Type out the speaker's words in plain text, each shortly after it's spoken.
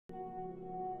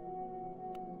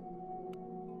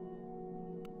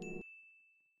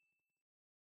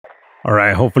All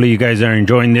right, hopefully you guys are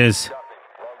enjoying this.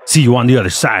 See you on the other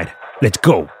side. Let's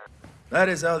go. That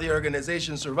is how the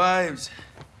organization survives.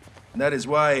 And that is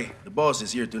why the boss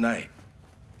is here tonight.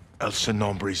 El SIN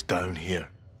NOMBRE is down here.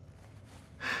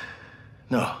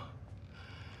 No.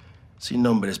 Sin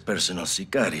Nombre's personal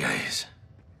sicaria es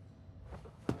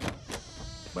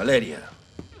Valeria,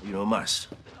 y no más.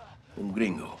 Un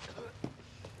gringo.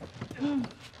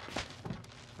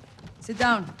 Sit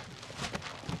down.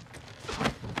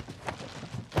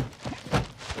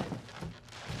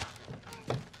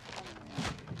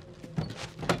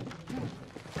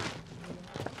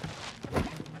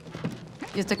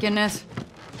 ¿Y este quién es?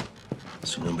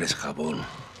 Su nombre es Jabón.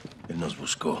 Él nos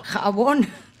buscó. ¿Jabón?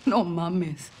 No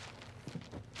mames.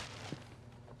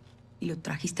 ¿Y lo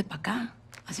trajiste para acá?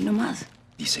 Así nomás.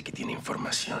 Dice que tiene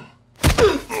información.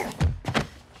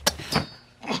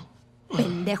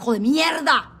 ¡Pendejo de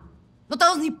mierda! No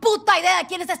tenemos ni puta idea de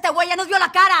quién es este güey. ¡Ya nos vio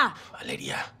la cara!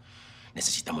 Valeria,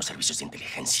 necesitamos servicios de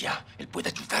inteligencia. Él puede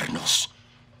ayudarnos.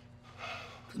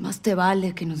 Pues más te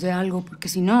vale que nos dé algo, porque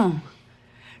si no...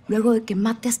 Luego de que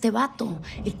mate a este vato,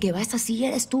 el que va a esa silla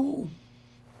eres tú.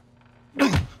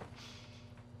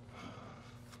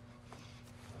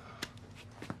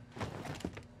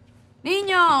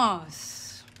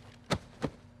 Niños!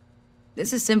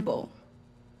 This is simple.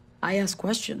 I ask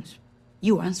questions.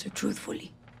 You answer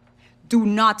truthfully. Do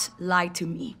not lie to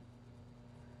me.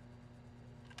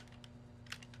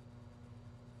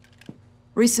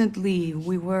 Recently,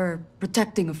 we were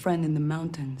protecting a friend in the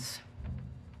mountains.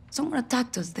 Someone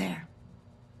attacked us there.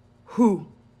 Who?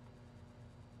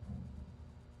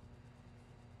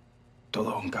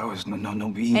 Todo un caos, no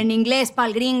vi. En inglés,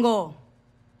 pa'l gringo.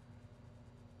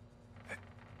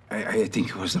 I think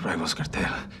it was the rivals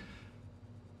cartel.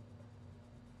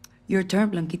 Your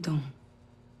turn, Blanquito.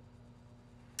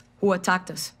 Who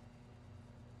attacked us?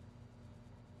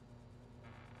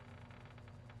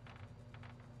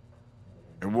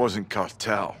 It wasn't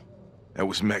cartel. That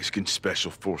was Mexican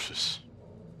Special Forces.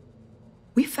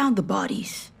 We found the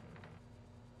bodies.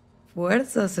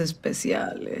 Fuerzas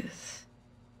Especiales.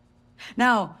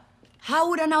 Now, how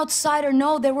would an outsider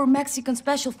know they were Mexican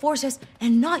Special Forces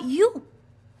and not you?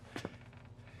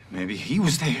 Maybe he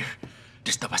was there.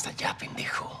 Tú estabas allá,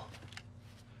 pendejo.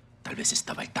 Tal vez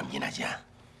estaba él también allá.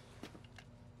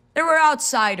 There were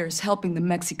outsiders helping the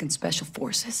Mexican Special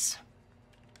Forces.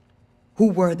 Who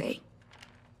were they?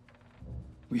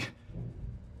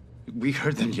 We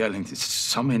heard them yelling,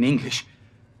 some in English.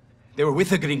 They were with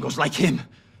the gringos, like him.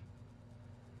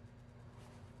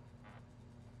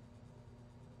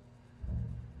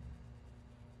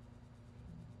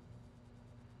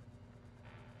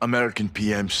 American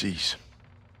PMCs.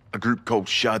 A group called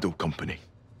Shadow Company.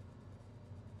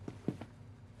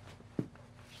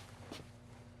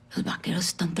 Los vaqueros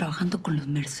están trabajando con los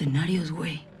mercenarios,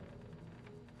 güey.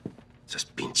 Esas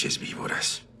pinches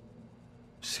víboras.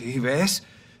 Sí, ¿ves?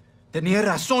 Tenía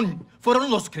razón.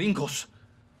 Fueron los gringos.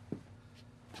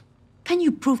 Can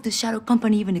you prove the Shadow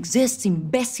Company even exists,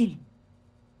 imbécil?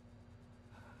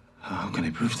 How can I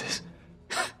prove this?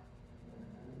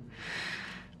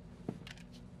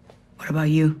 What about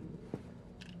you?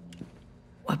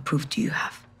 What proof do you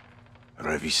have?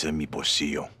 Revisé mi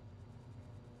bolsillo.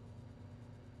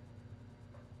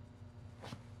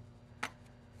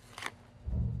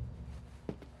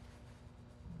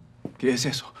 ¿Qué es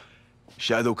eso?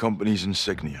 Shadow Company's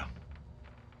insignia.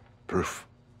 Proof.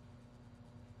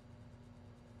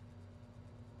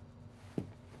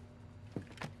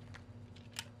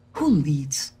 Who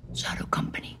leads Shadow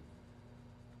Company?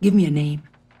 Give me a name.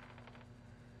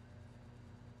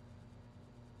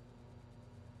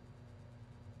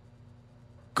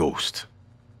 Ghost.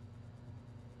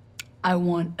 I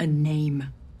want a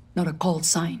name, not a call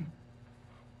sign.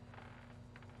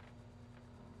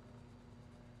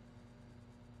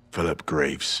 Philip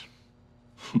Graves.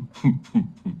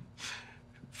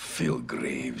 Phil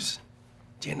Graves.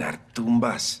 Llenar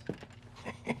tumbas.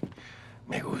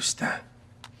 Me gusta.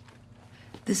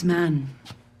 This man,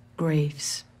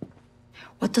 Graves,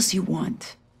 what does he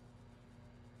want?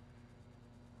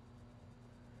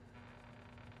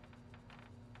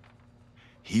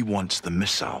 He wants the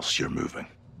missiles you're moving.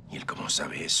 ¿Y él cómo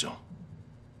sabe eso?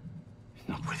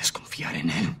 No puedes confiar en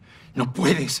él. No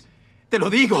puedes. Te lo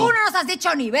digo. ¡Tú no nos has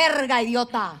dicho ni verga,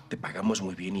 idiota! Te pagamos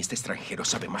muy bien y este extranjero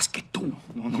sabe más que tú.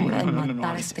 Hora de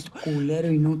matar a este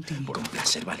culero inútil. Por un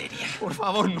placer, Valeria. Por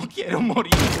favor, no quiero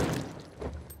morir.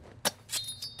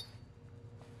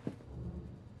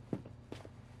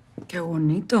 Qué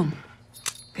bonito.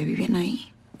 Te vi bien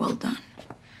ahí. Well done.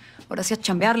 Ahora sí a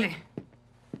chambearle.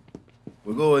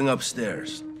 We're going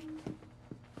upstairs.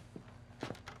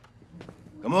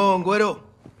 Come on, güero.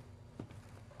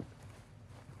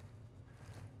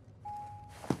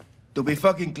 To be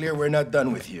fucking clear, we're not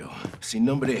done with you. Sin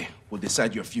Nombre will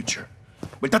decide your future.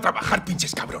 Vuelta a trabajar,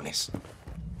 pinches cabrones.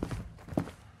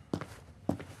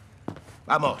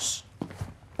 Vamos.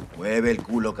 Mueve el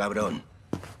culo, cabrón.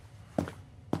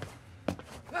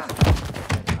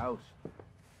 House.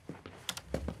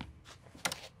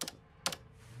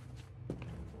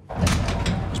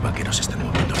 Los vaqueros se están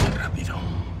moviendo bien rápido.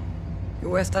 Yo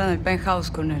voy a estar en el penthouse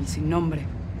con el Sin Nombre.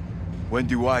 When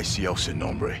do I see El Sin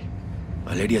Nombre?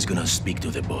 Valeria's gonna speak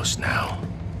to the boss now.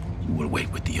 You will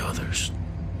wait with the others.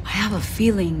 I have a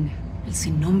feeling el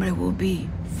Sin Nombre will be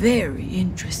very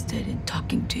interested in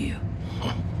talking to you.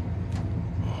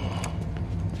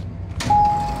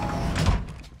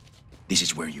 This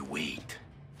is where you wait.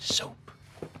 Soap.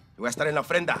 Yo voy a estar en la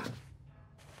ofrenda.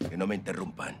 Que no me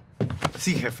interrumpan.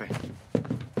 Sí, jefe.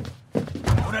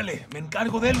 Órale, me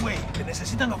encargo de él, güey. Te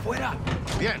necesitan afuera.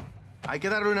 Bien. Hay que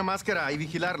darle una máscara y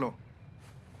vigilarlo.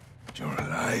 You're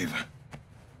alive.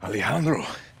 Alejandro.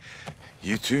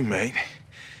 You too, mate.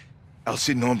 El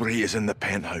Sin Nombre is in the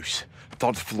penthouse.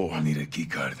 3rd floor. I need a key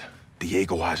card.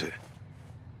 Diego has it.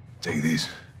 Take this.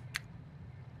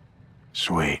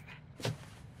 Sweet.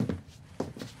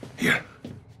 Here.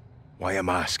 Why a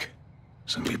mask?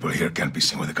 Some people here can't be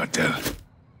seen with the cartel.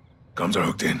 Comms are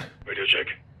hooked in. Radio check.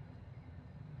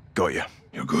 Got you.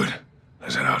 You're good.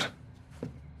 Let's head out.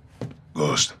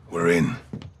 Ghost, we're in.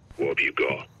 What have you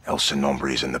got? El Sin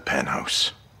Nombre is in the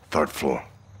penthouse. 3rd floor.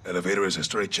 Elevator is a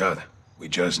straight shot. We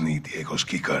just need Diego's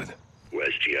keycard.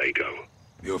 Where's Diego?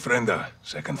 The ofrenda,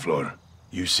 2nd floor.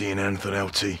 You seeing anything,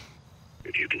 LT?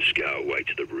 If you can scout away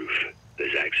to the roof,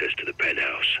 there's access to the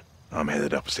penthouse. I'm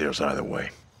headed upstairs either way.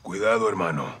 Cuidado,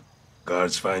 hermano.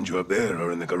 Guards find you up there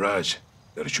or in the garage.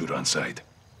 They'll shoot on sight.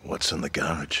 What's in the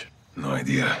garage? No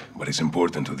idea, but it's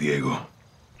important to Diego.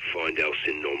 Find El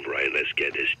Sin Nombre and let's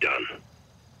get this done.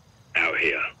 Out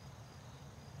here.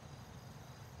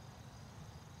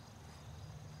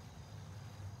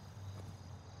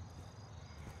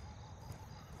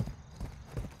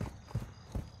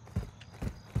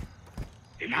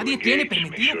 Nadie tiene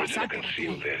permitido pasar por aquí.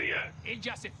 concealed area. Él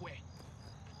ya se fue.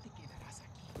 Te quedarás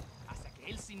aquí hasta que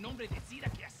él sin nombre decida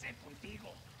qué hacer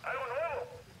contigo. ¡Algo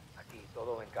nuevo! Aquí,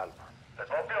 todo en calma. ¡Te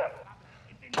copio!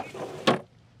 Entendido.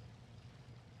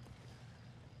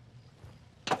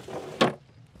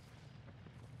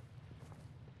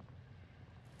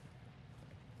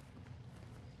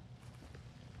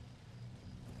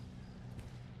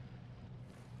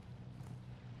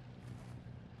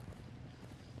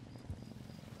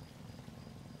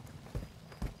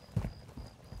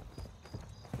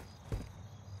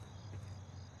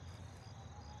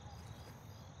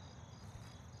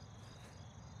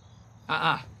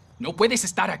 No puedes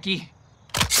estar aquí.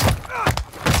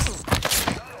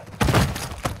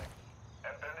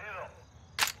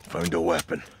 Found a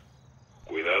weapon.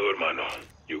 Cuidado, hermano.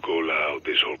 You go loud,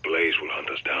 this whole place will hunt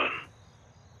us down.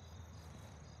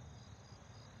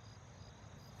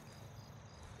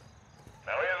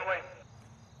 ¿Me oyes, güey?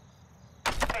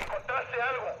 ¿Encontraste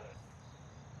algo?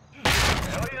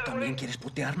 ¿Me oyes, ¿También güey? quieres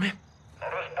putearme? No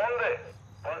responde.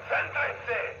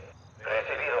 Concéntrense.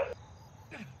 Recibido.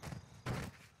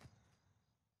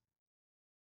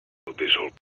 This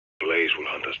whole place will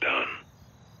hunt us down.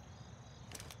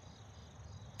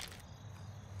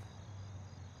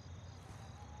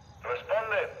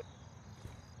 Responde.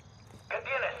 ¿Qué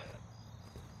tienes?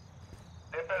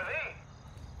 Te perdí.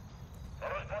 No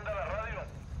responde a la radio.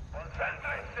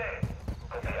 Concéntrense.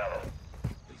 Copiado.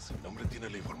 El Sin Nombre tiene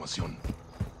la información.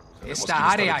 Sabemos quién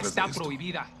Esta área detrás está de esto.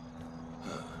 prohibida.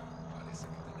 Parece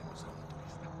que tenemos a un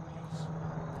turista curioso.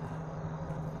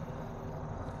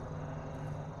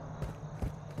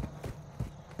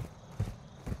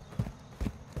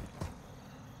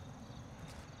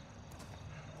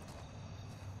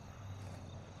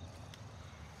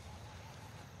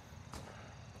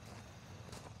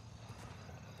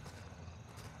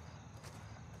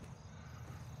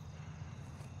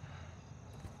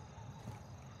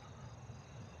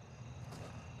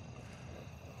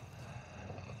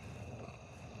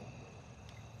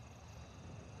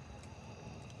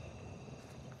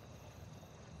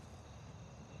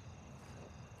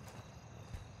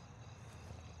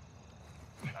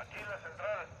 Aquí la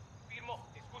central. Firmo,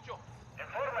 escucho.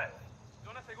 Informe.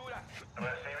 Zona segura.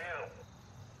 Recibido.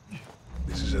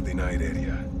 This is a denied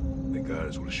area. The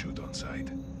guards will shoot on sight.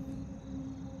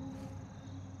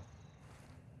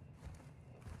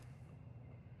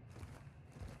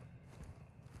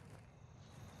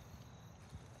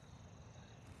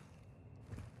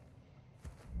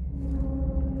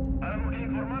 ¿Algo que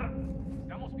informar?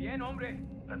 Estamos bien nombre.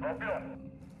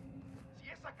 Si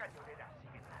esa cañonera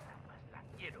sigue nada más, la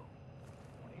quiero.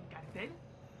 ¿Por el cartel?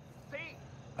 Sí.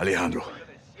 Alejandro, Dueño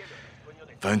del cielo, dueño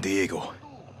del found Diego.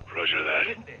 Roger that.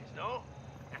 entiendes, ¿no?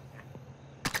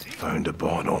 Found a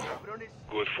bottle. Cabrones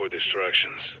Good for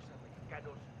distractions.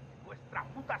 americanos en nuestra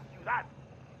puta ciudad.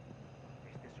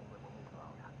 Este es un nuevo mundo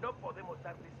ahora. No podemos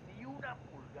darles ni una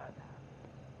pulgada.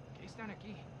 ¿Qué están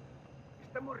aquí?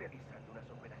 Estamos realizando unas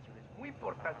operaciones muy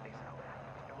importantes ahora.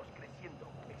 Estamos creciendo,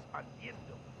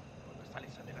 expandiendo. Cuando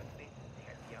sales adelante,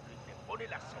 llega el diablo y te pone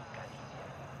la zancadilla.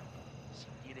 Si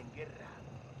quieren guerra,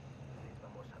 les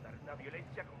vamos a dar una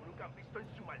violencia como nunca han visto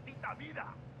en su maldita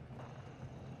vida.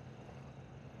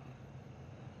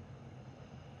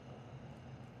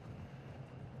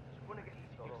 Se supone que este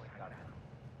sitio Todo es en calma. sagrado.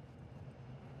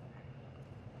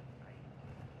 Hay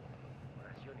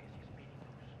oraciones y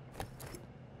espíritus.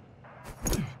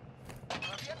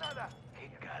 No había nada. ¿Qué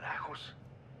carajos?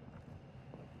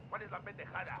 ¿Cuál es la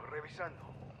pendejada? Estoy revisando.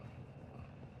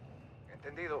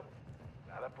 Entendido.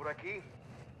 Nada por aquí.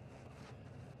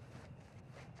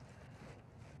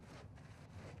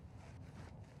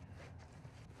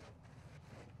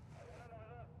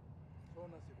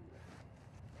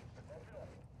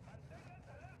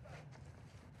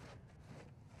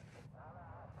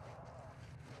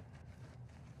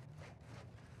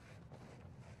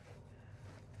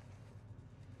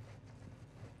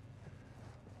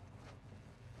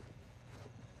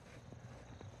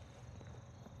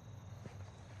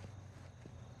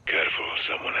 Careful,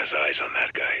 someone has eyes on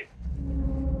that guy.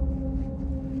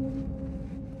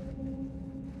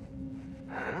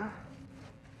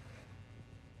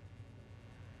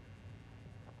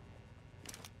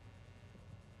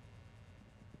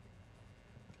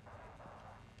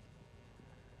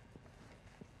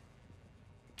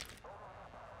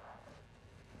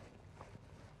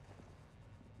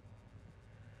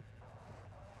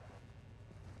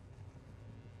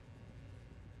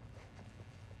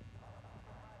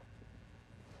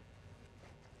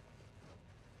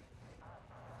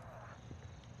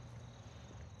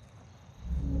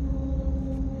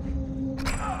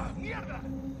 ¡Ah, mierda!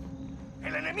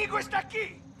 ¡El enemigo está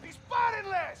aquí!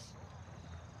 ¡Dispárenles!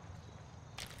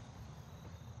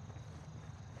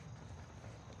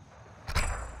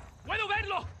 ¡Puedo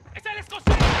verlo! ¡Es el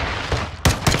escocés!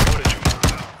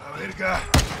 La verga.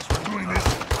 As we're doing this,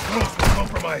 close for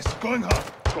compromise. Going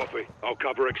hot. Copy. I'll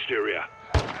cover exterior.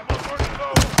 ¡Hemos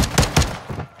muerto!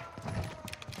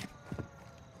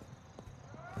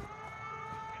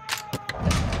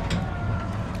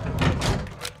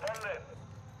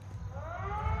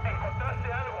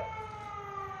 ¿Encontraste algo?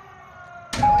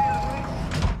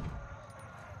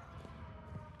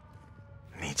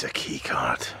 Needs a key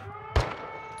card.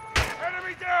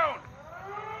 ¡Enemy down!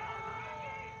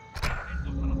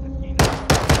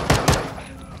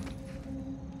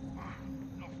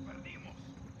 ¡Nos perdimos!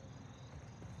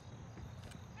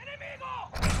 ¡Enemigo!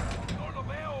 ¡No lo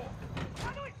veo!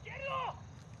 ¡Mano izquierdo!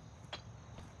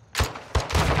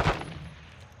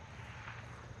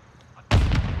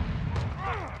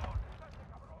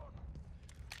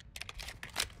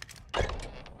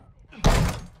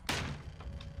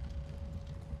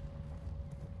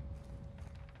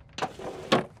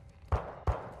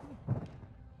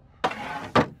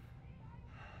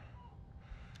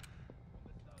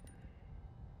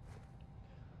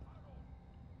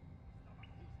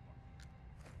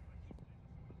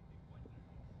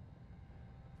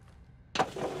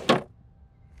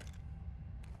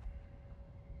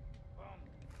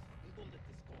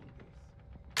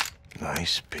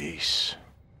 Nice piece.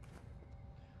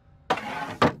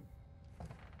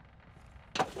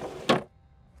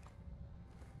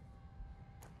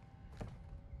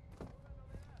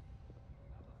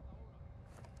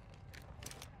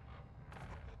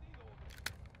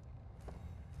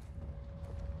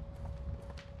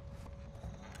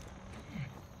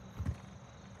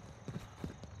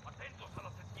 ¡Atentos a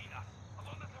las esquinas! ¿A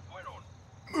dónde se fueron?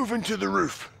 Moving to the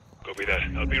roof. Copy that.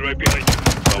 I'll be right behind you.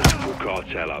 Multiple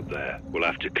cartel up there. We'll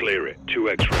have to clear it. 2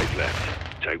 X-rays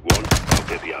left. Take one, I'll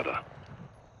get the other.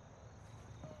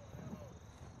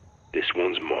 This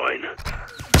one's mine.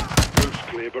 Roof's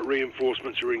clear, but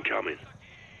reinforcements are incoming.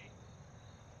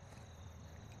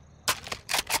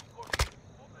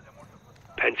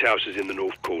 Penthouse is in the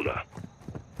north corner.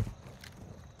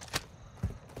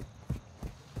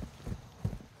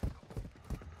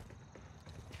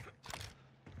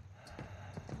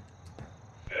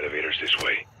 Elevator's this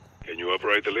way. Can you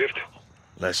operate the lift?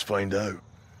 Let's find out.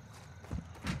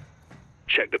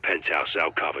 Check the penthouse,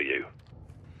 I'll cover you.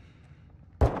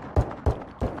 ¡Te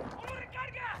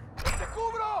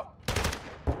cubro!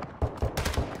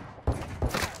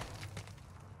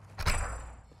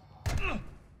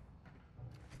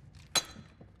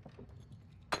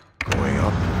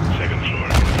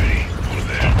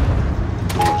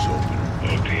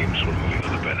 teams. We're moving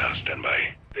on the penthouse. Stand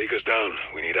by. Take us down.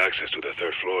 We need access to the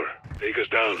third floor. Take us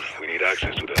down. We need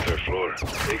access to the third floor.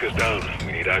 Take us down.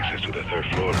 We need access to the third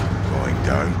floor. Going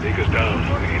down. Take us down.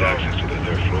 We need access to the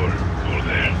third floor. Hold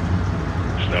there.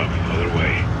 Stop. Other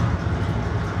way.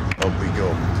 Up we go.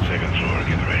 Second floor.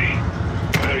 Get ready.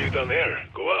 Why are you down there?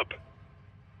 Go up.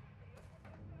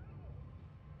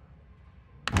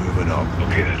 Moving up.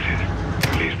 Okay, that's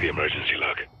it. Release the emergency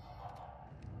lock.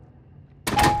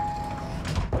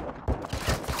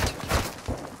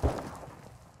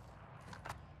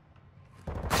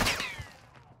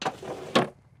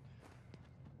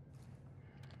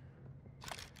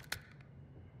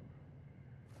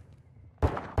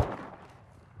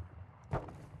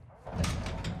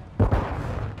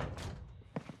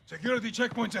 Security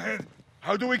checkpoints ahead.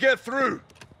 How do we get through?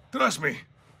 Trust me.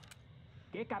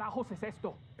 ¿Qué carajos es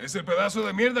esto? Es el pedazo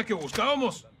de mierda que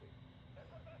buscábamos.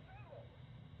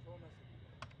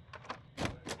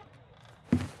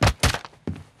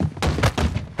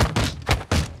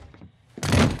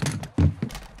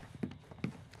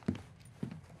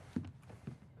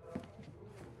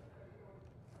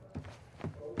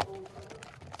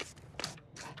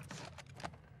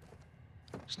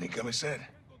 Sneak said.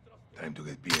 Time to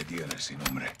get PID on el Sin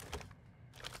Nombre.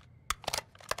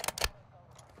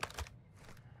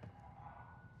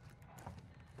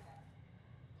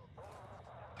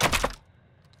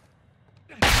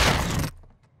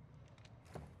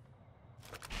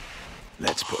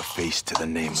 Let's put a face to the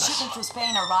nameless. Shipping to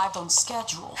Spain arrived on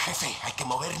schedule. Jefe, hay que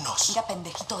movernos. Mira,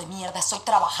 pendejito de mierda, estoy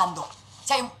trabajando.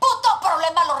 Si hay un puto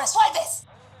problema, lo resuelves.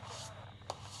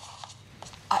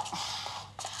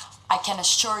 I can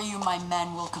assure you my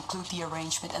men will conclude the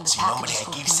arrangement and the Sin Nombre, packages hay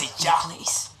will que be irse in ya.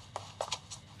 place.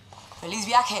 Feliz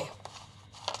viaje.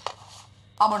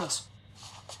 Vámonos.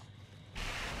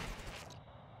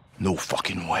 No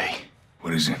fucking way.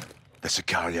 What is it? The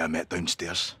Sicaria I met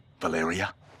downstairs,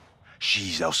 Valeria.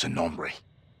 She's El Sin Nombre.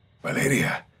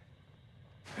 Valeria.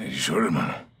 Are you sure,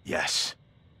 hermano? Yes.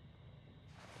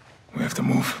 We have to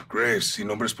move. Graves, Sin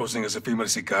Nombre's posting as a female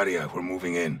Sicaria. We're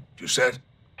moving in. You set?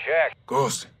 Check.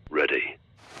 Ghost, Ready.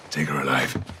 take her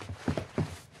alive.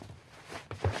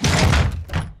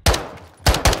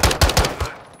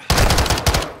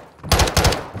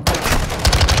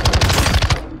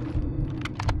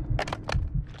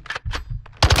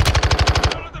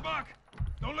 Down at the back!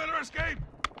 Don't let her escape!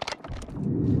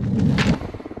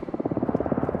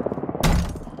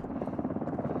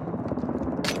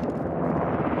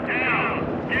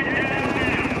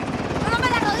 No me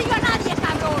la rodillo a nadie,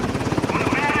 cabrón.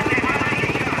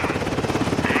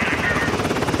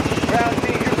 Ground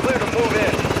team, you're clear to move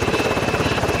in.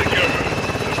 Secure her.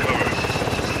 Let's cover.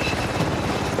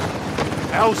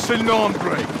 El Sin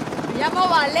Nombre. Me llamo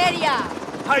Valeria.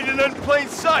 Hiding in plain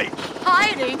sight.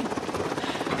 Hiding.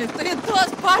 Estoy en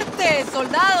todas partes,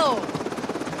 soldado.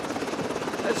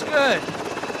 That's good.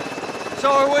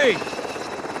 So are we.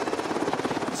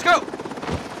 Let's go.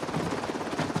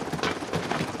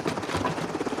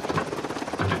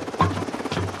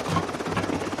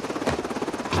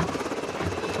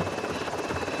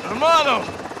 Hermano,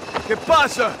 ¿qué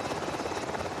pasa?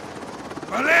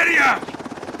 Valeria!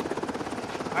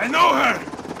 I know her!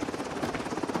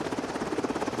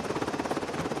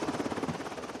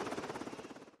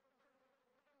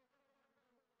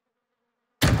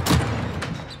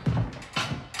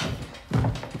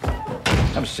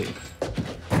 Have a seat.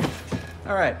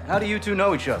 All right, how do you two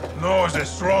know each other? No is a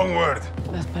strong word.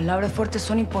 Las palabras fuertes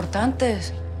son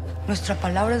importantes. Nuestra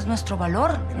palabra es nuestro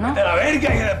valor, ¿no? ¡De la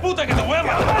verga, hija de puta, que te voy a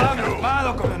matar!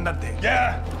 Calmado, comandante.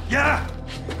 ¡Ya! ¡Ya!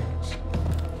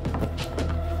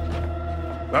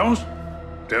 ¿Vamos?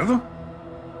 ¿Cerdo?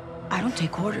 I don't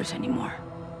take orders anymore.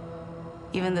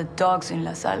 Even the dogs in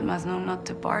Las Almas know not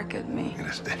to bark at me.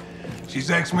 She's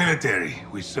ex-military.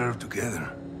 We served together.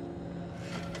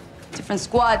 Different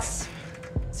squads,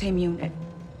 same unit.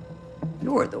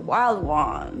 You were the wild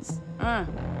ones.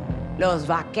 Los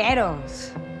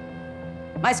vaqueros.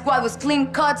 My squad was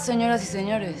clean cut, señoras y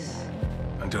señores.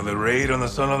 Until the raid on the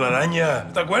Son of la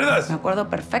Araña. ¿Te acuerdas? Me acuerdo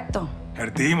perfecto. Her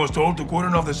team was told to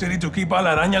cordon off the city to keep all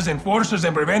Araña's enforcers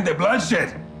and prevent the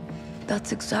bloodshed.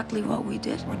 That's exactly what we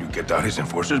did. Well, you kept out his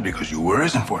enforcers because you were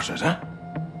his enforcers, huh?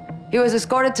 He was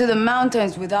escorted to the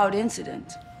mountains without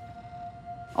incident.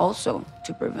 Also,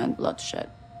 to prevent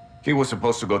bloodshed. He was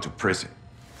supposed to go to prison.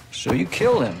 So you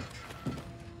killed him.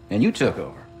 And you took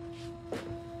over.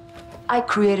 I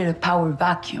created a power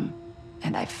vacuum,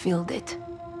 and I filled it.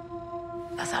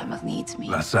 Las Almas needs me.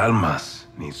 Las Almas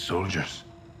need soldiers,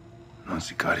 not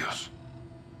sicarios.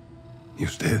 Y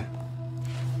usted?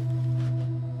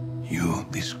 You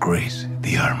disgrace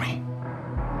the army.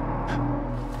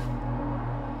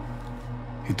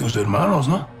 Y tus hermanos,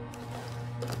 no?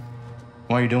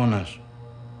 Why are you doing this?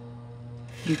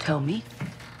 You tell me.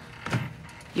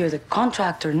 You're the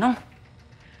contractor, no?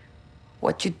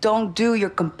 What you don't do, your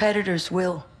competitors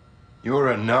will.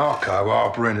 You're a narco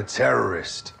harboring a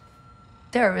terrorist.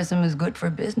 Terrorism is good for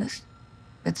business.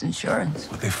 It's insurance.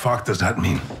 What the fuck does that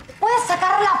mean? ¡Puedes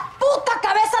sacar la puta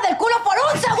cabeza del culo por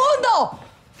un segundo!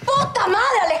 ¡Puta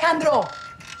madre, Alejandro!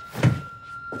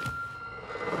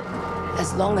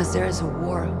 As long as there is a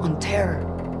war on terror,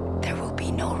 there will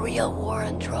be no real war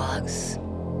on drugs.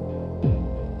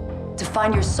 To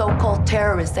find your so-called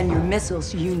terrorists and your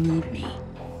missiles, you need me.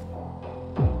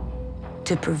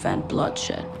 To prevent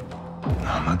bloodshed. No,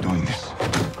 I'm not doing this.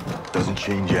 Doesn't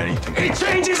change anything. It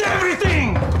changes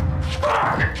everything!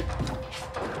 Fuck!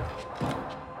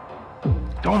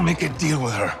 Don't make a deal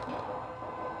with her.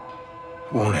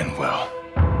 Won't end well.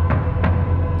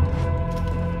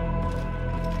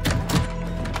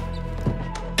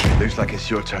 Looks like it's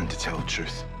your turn to tell the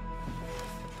truth.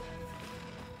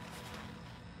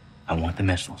 I want the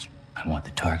missiles, I want the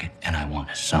target, and I want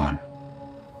Hassan.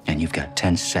 And you've got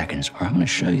 10 seconds, or I'm gonna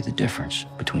show you the difference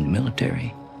between the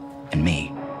military and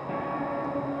me.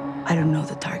 I don't know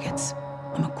the targets.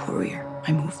 I'm a courier.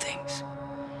 I move things.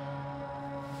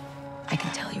 I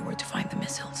can tell you where to find the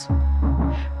missiles.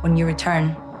 When you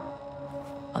return,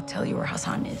 I'll tell you where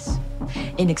Hassan is.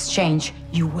 In exchange,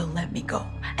 you will let me go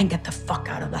and get the fuck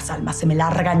out of Las Almas. Se me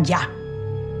largan ya.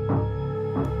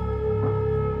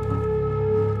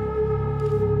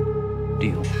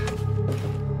 Deal.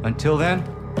 Until then,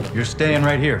 you're staying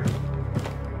right here.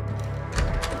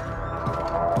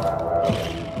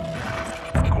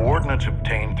 Coordinates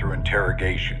obtained through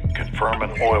interrogation confirm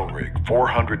an oil rig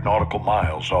 400 nautical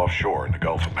miles offshore in the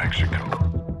Gulf of Mexico.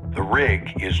 The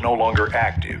rig is no longer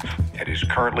active and is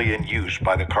currently in use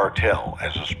by the cartel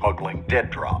as a smuggling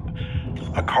dead drop.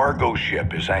 A cargo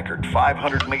ship is anchored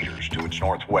 500 meters to its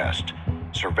northwest.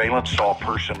 Surveillance saw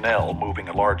personnel moving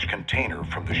a large container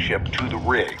from the ship to the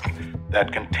rig.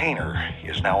 That container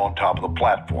is now on top of the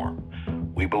platform.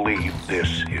 We believe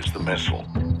this is the missile.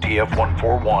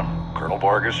 TF-141, Colonel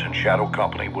Vargas and Shadow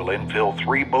Company will infill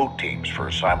 3 boat teams for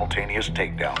a simultaneous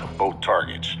takedown of both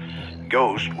targets.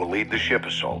 Ghost will lead the ship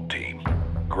assault team.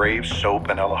 Graves, Soap,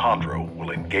 and Alejandro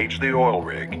will engage the oil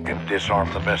rig and disarm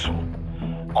the missile.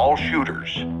 All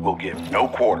shooters will give no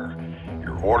quarter.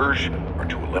 Your orders are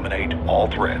to eliminate all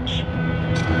threats.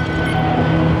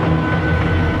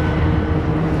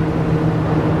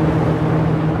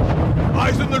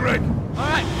 Eyes on the rig! All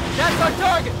right, that's our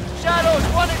target. Shadows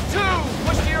 1 and 2.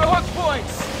 Push to your hook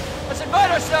points. Let's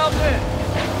invite ourselves in.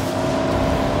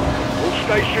 All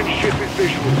station ship is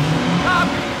visual.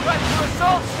 Copy. Threat to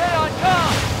assault. Stay on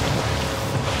comm.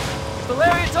 If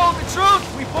Valeria told the truth,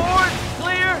 we board,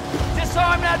 clear,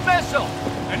 disarm that vessel.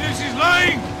 And if she's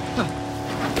lying,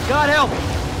 God help.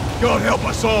 God help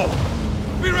us all!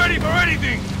 be ready for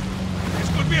anything! This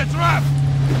could be a trap!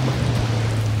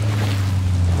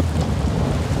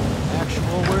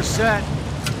 Actual, we're set.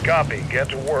 Copy. Get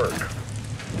to work.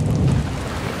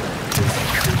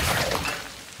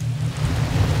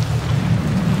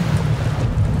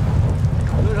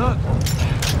 Good hook.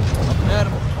 Up and at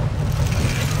 'em.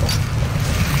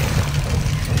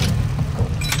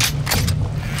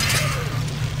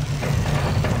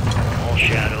 All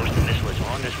Shadows, the missile is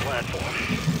on this platform.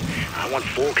 I want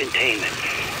full containment.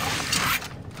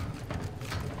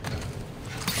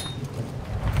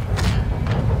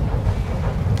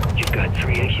 You've got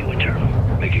 3 AQ internal.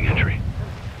 Making entry.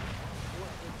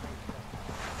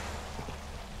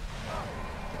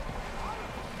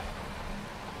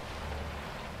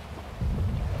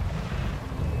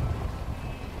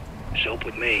 Soap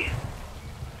with me.